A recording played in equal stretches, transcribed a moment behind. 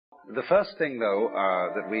The first thing, though,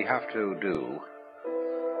 that we have to do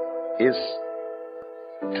is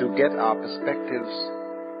to get our perspectives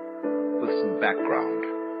with some background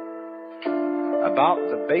about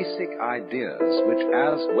the basic ideas which,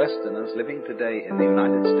 as Westerners living today in the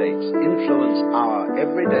United States, influence our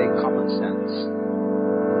everyday common sense,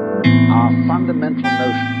 our fundamental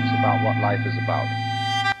notions about what life is about.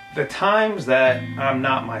 The times that I'm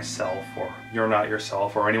not myself, or you're not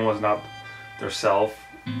yourself, or anyone's not their self,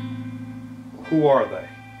 who are they?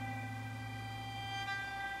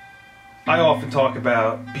 I often talk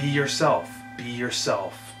about be yourself,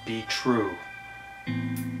 be true,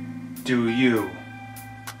 do you.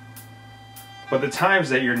 But the times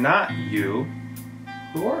that you're not you,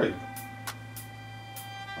 who are you?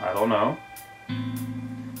 I don't know.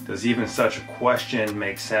 Does even such a question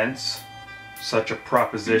make sense? Such a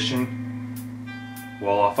proposition?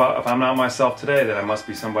 Well, if I'm not myself today, then I must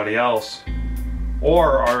be somebody else.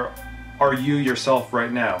 Or are you yourself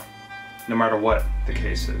right now? No matter what the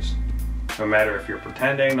case is. No matter if you're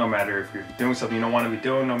pretending, no matter if you're doing something you don't want to be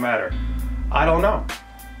doing, no matter. I don't know.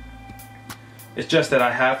 It's just that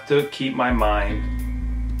I have to keep my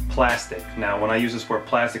mind plastic. Now, when I use this word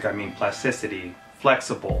plastic, I mean plasticity,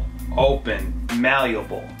 flexible, open,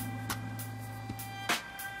 malleable.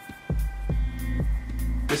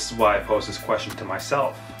 This is why I pose this question to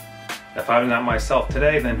myself. If I'm not myself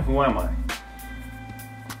today, then who am I?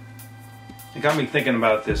 It got me thinking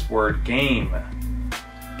about this word game.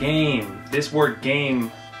 Game. This word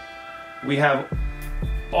game, we have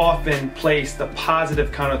often placed a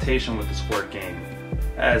positive connotation with this word game,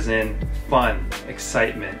 as in fun,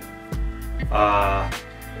 excitement,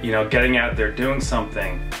 getting out there, doing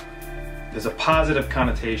something. There's a positive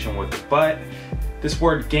connotation with it, but this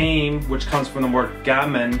word game, which comes from the word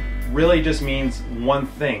gamen, really just means one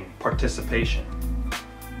thing: participation.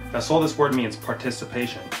 That's all this word means,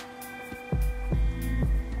 participation.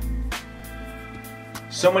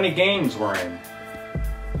 So many games we're in.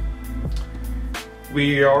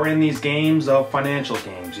 We are in these games of financial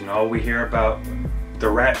games. We hear about the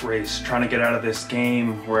rat race, trying to get out of this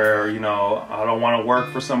game where, I don't want to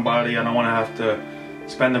work for somebody. I don't want to have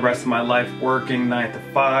to spend the rest of my life working 9 to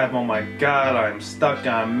 5. Oh my God, I'm stuck,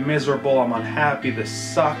 I'm miserable, I'm unhappy, this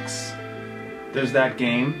sucks. There's that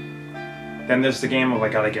game. Then there's the game of I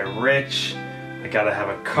gotta get rich, I gotta have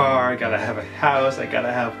a car, I gotta have a house, I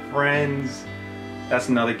gotta have friends. That's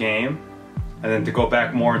another game. And then to go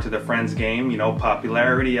back more into the friends game,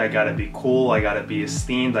 popularity, I gotta be cool, I gotta be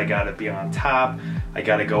esteemed, I gotta be on top, I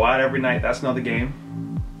gotta go out every night. That's another game.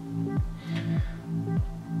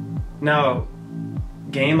 Now,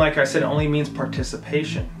 game, like I said, only means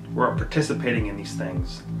participation. We're participating in these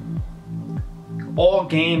things. All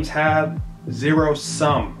games have zero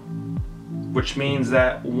sum, which means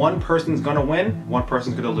that one person's gonna win, one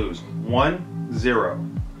person's gonna lose. 1, 0.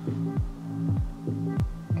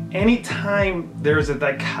 Anytime there's a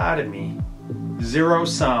dichotomy, zero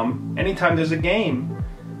sum, anytime there's a game,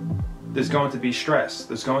 there's going to be stress,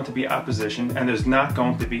 there's going to be opposition, and there's not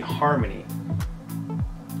going to be harmony.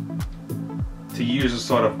 To use a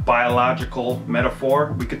sort of biological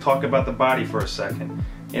metaphor, we could talk about the body for a second.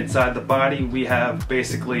 Inside the body, we have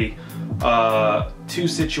basically two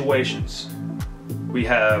situations. We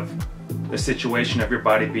have the situation of your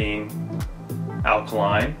body being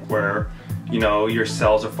alkaline, where your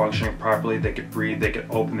cells are functioning properly, they could breathe, they could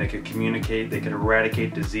open, they could communicate, they could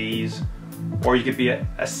eradicate disease. Or you could be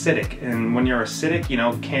acidic, and when you're acidic,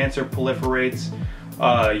 cancer proliferates,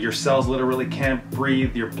 your cells literally can't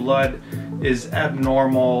breathe, your blood is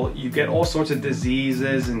abnormal, you get all sorts of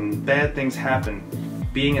diseases and bad things happen.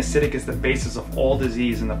 Being acidic is the basis of all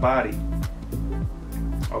disease in the body.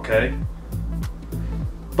 Okay?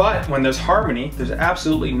 But when there's harmony, there's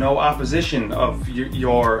absolutely no opposition of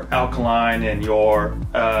your alkaline and your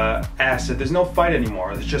acid. There's no fight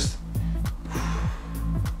anymore. There's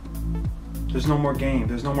no more game.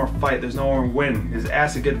 There's no more fight. There's no more win. Is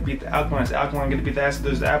acid going to beat the alkaline? Is the alkaline going to beat the acid?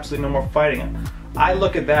 There's absolutely no more fighting. I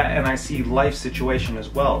look at that and I see life situation as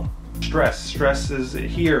well. Stress is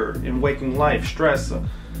here in waking life. Stress.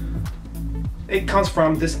 It comes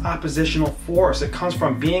from this oppositional force. It comes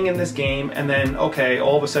from being in this game, and then, okay,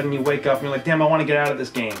 all of a sudden you wake up and you're like, damn, I want to get out of this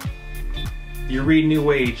game. You read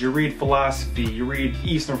New Age, you read philosophy, you read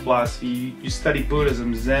Eastern philosophy, you study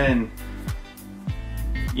Buddhism, Zen,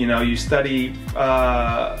 you study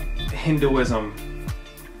Hinduism,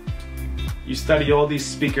 you study all these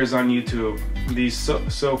speakers on YouTube, these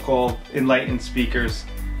so-called enlightened speakers,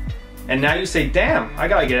 and now you say, damn, I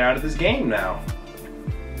gotta get out of this game now.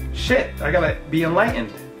 Shit, I gotta be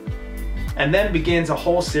enlightened. And then begins a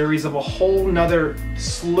whole series of a whole nother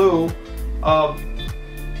slew of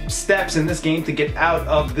steps in this game to get out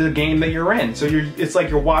of the game that you're in. So it's like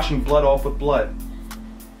you're washing blood off with blood.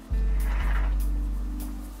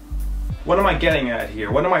 What am I getting at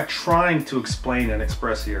here? What am I trying to explain and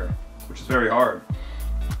express here? Which is very hard.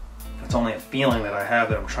 It's only a feeling that I have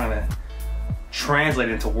that I'm trying to translate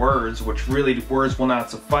into words, which really words will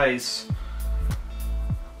not suffice.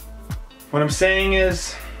 What I'm saying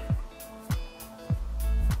is,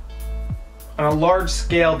 on a large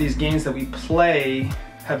scale, these games that we play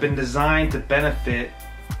have been designed to benefit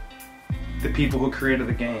the people who created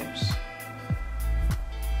the games.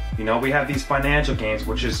 You know, we have these financial games,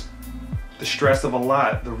 which is the stress of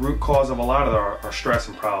the root cause of a lot of our stress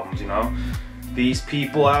and problems, you know. These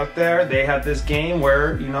people out there, they have this game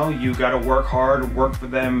where, you know, you gotta work hard, work for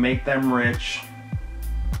them, make them rich.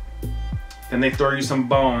 Then they throw you some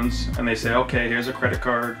bones and they say, okay, here's a credit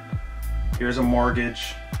card, here's a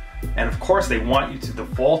mortgage. And of course they want you to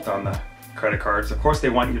default on the credit cards. Of course they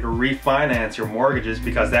want you to refinance your mortgages,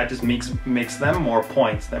 because that just makes them more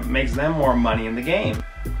points, that makes them more money in the game.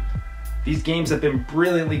 These games have been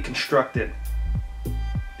brilliantly constructed.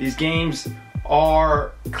 These games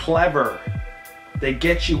are clever. They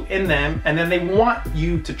get you in them, and then they want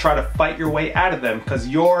you to try to fight your way out of them, because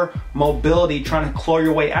your mobility trying to claw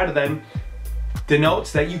your way out of them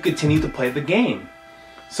denotes that you continue to play the game.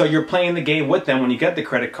 So you're playing the game with them. When you get the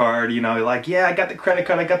credit card, you know, you're like, yeah, I got the credit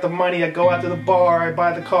card, I got the money, I go out to the bar, I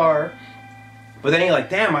buy the car. But then you're like,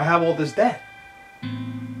 damn, I have all this debt.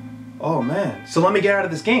 Oh man, so let me get out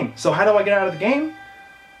of this game. So how do I get out of the game?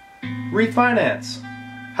 Refinance.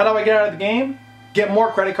 How do I get out of the game? Get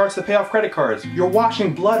more credit cards to pay off credit cards. You're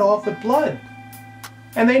washing blood off with blood.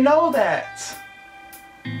 And they know that.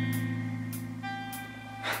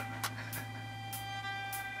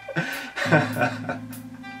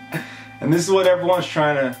 And this is what everyone's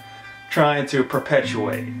trying to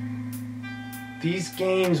perpetuate. These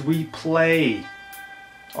games we play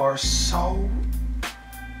are so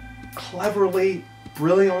cleverly,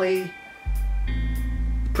 brilliantly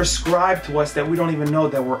prescribed to us that we don't even know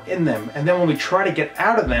that we're in them. And then when we try to get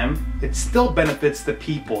out of them, it still benefits the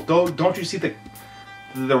people. Don't you see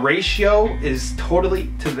the ratio is totally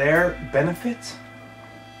to their benefit?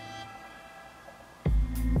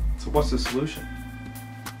 So what's the solution?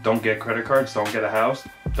 Don't get credit cards, don't get a house,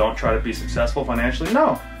 don't try to be successful financially?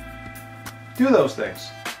 No. Do those things.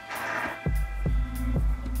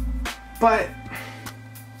 But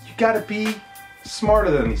you gotta be smarter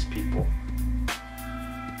than these people.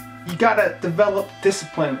 You gotta develop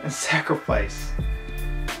discipline and sacrifice.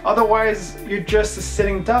 Otherwise, you're just a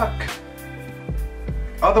sitting duck.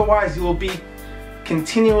 Otherwise, you will be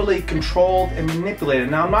continually controlled and manipulated.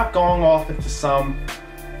 Now, I'm not going off into some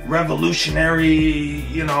revolutionary,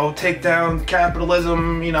 you know, take down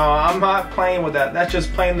capitalism, you know, I'm not playing with that. That's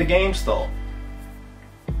just playing the game still.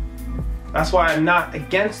 That's why I'm not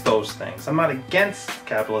against those things. I'm not against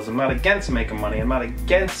capitalism. I'm not against making money. I'm not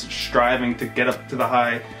against striving to get up to the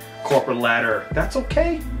high corporate ladder. That's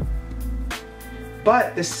okay.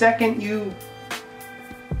 But the second you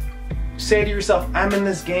say to yourself, I'm in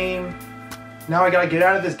this game, now I gotta get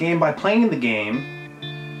out of this game by playing the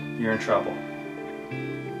game, you're in trouble.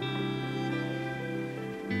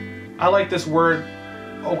 I like this word,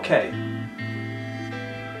 okay.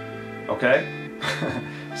 Okay?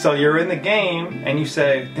 So you're in the game and you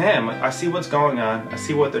say, damn, I see what's going on. I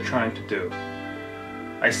see what they're trying to do.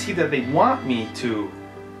 I see that they want me to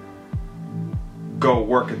go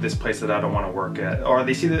work at this place that I don't want to work at. Or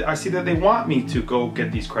I see that they want me to go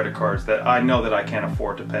get these credit cards that I know that I can't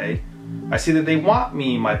afford to pay. I see that they want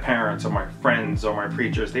me, my parents or my friends or my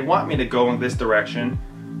preachers, they want me to go in this direction.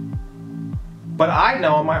 But I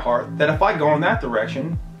know in my heart that if I go in that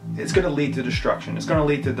direction, it's going to lead to destruction. It's going to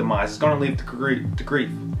lead to demise. It's going to lead to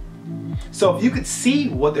grief. So if you could see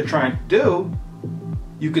what they're trying to do,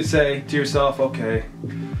 you could say to yourself, okay,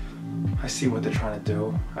 I see what they're trying to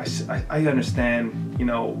do. I understand, you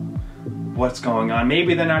know, what's going on.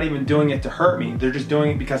 Maybe they're not even doing it to hurt me. They're just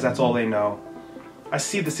doing it because that's all they know. I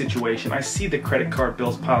see the situation. I see the credit card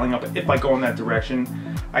bills piling up if I go in that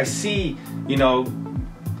direction. I see, you know,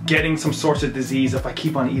 getting some sorts of disease if I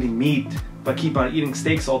keep on eating meat, if I keep on eating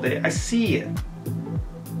steaks all day. I see it.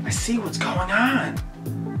 I see what's going on.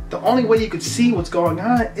 The only way you could see what's going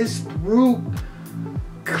on is through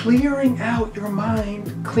clearing out your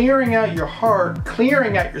mind, clearing out your heart,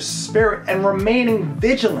 clearing out your spirit, and remaining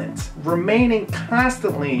vigilant, remaining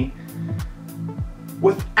constantly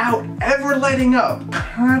without ever letting up,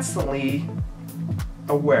 constantly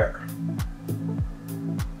aware.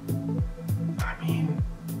 I mean,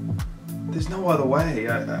 there's no other way.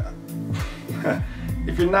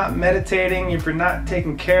 if you're not meditating, if you're not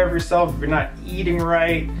taking care of yourself, if you're not eating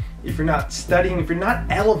right, if you're not studying, if you're not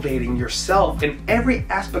elevating yourself in every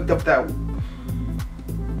aspect of that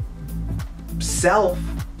self,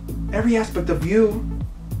 every aspect of you,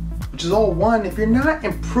 which is all one, if you're not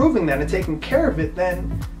improving that and taking care of it,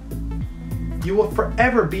 then you will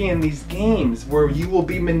forever be in these games where you will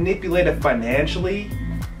be manipulated financially,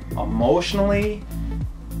 emotionally,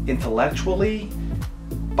 intellectually,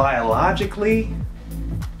 biologically.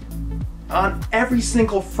 On every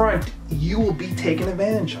single front, you will be taken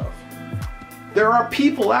advantage of. There are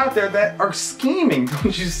people out there that are scheming,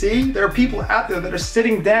 don't you see? There are people out there that are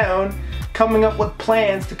sitting down, coming up with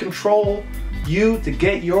plans to control you, to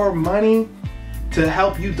get your money, to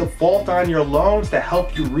help you default on your loans, to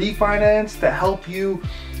help you refinance, to help you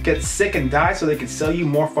get sick and die so they can sell you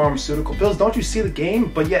more pharmaceutical pills. Don't you see the game?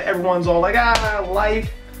 But yet everyone's all like,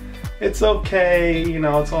 life, it's okay, you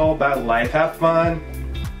know, it's all about life, have fun.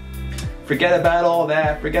 Forget about all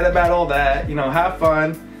that, you know, have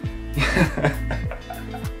fun.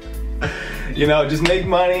 You know, just make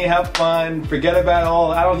money, have fun, forget about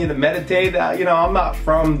all, I don't need to meditate. You know, I'm not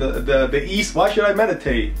from the East, why should I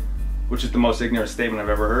meditate? Which is the most ignorant statement I've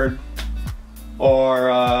ever heard.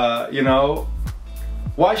 Or, you know,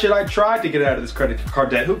 why should I try to get out of this credit card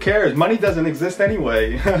debt? Who cares? Money doesn't exist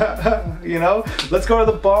anyway. You know, let's go to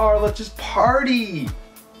the bar, let's just party.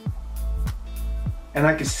 And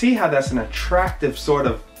I can see how that's an attractive sort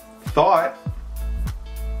of thought.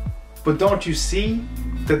 But don't you see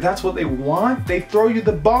that that's what they want? They throw you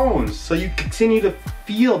the bones so you continue to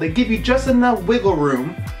feel. They give you just enough wiggle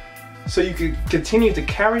room so you can continue to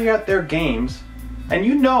carry out their games. And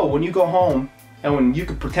you know when you go home and when you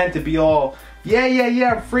can pretend to be all, yeah,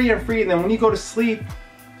 I'm free. And then when you go to sleep,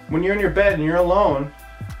 when you're in your bed and you're alone,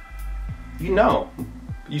 you know,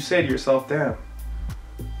 you say to yourself, damn,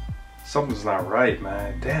 something's not right,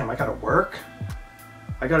 man. Damn, I gotta work.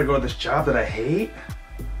 I gotta go to this job that I hate.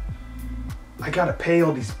 I gotta pay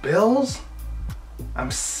all these bills.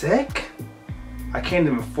 I'm sick. I can't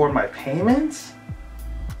even afford my payments.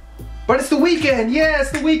 But it's the weekend. Yeah,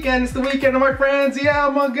 it's the weekend. It's the weekend with my friends. Yeah,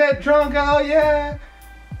 I'm gonna get drunk. Oh, yeah.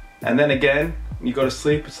 And then again, when you go to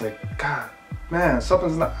sleep, it's like, God, man,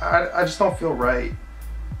 something's not, I just don't feel right.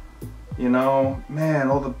 You know,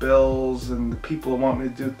 man, all the bills and the people who want me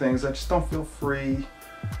to do things, I just don't feel free.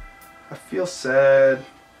 I feel sad.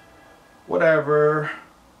 Whatever,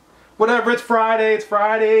 it's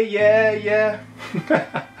Friday, yeah.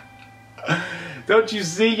 Don't you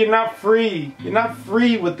see, you're not free. You're not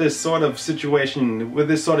free with this sort of situation, with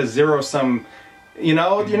this sort of zero-sum, you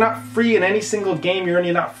know, you're not free in any single game you're in,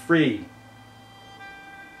 you're not free.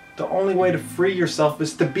 The only way to free yourself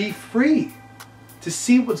is to be free, to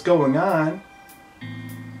see what's going on,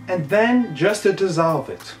 and then just to dissolve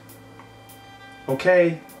it.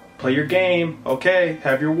 Okay, play your game. Okay,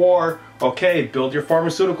 have your war. Okay, build your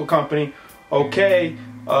pharmaceutical company. Okay,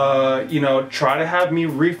 you know, try to have me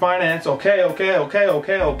refinance.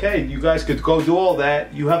 Okay. You guys could go do all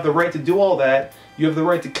that. You have the right to do all that. You have the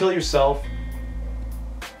right to kill yourself.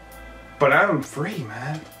 But I'm free,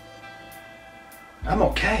 man. I'm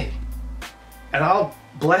okay. And I'll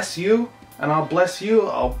bless you. And I'll bless you.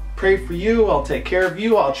 I'll pray for you. I'll take care of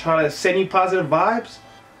you. I'll try to send you positive vibes.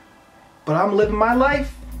 But I'm living my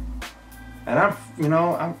life. And I'm, you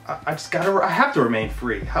know, I have to remain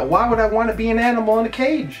free. Why would I want to be an animal in a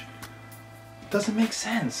cage? It doesn't make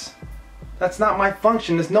sense. That's not my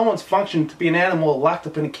function. It's no one's function to be an animal locked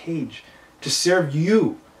up in a cage. To serve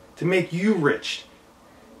you. To make you rich.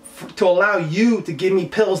 To allow you to give me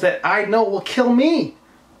pills that I know will kill me.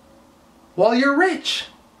 While you're rich.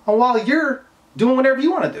 And while you're doing whatever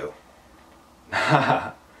you want to do.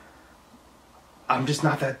 I'm just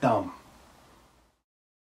not that dumb.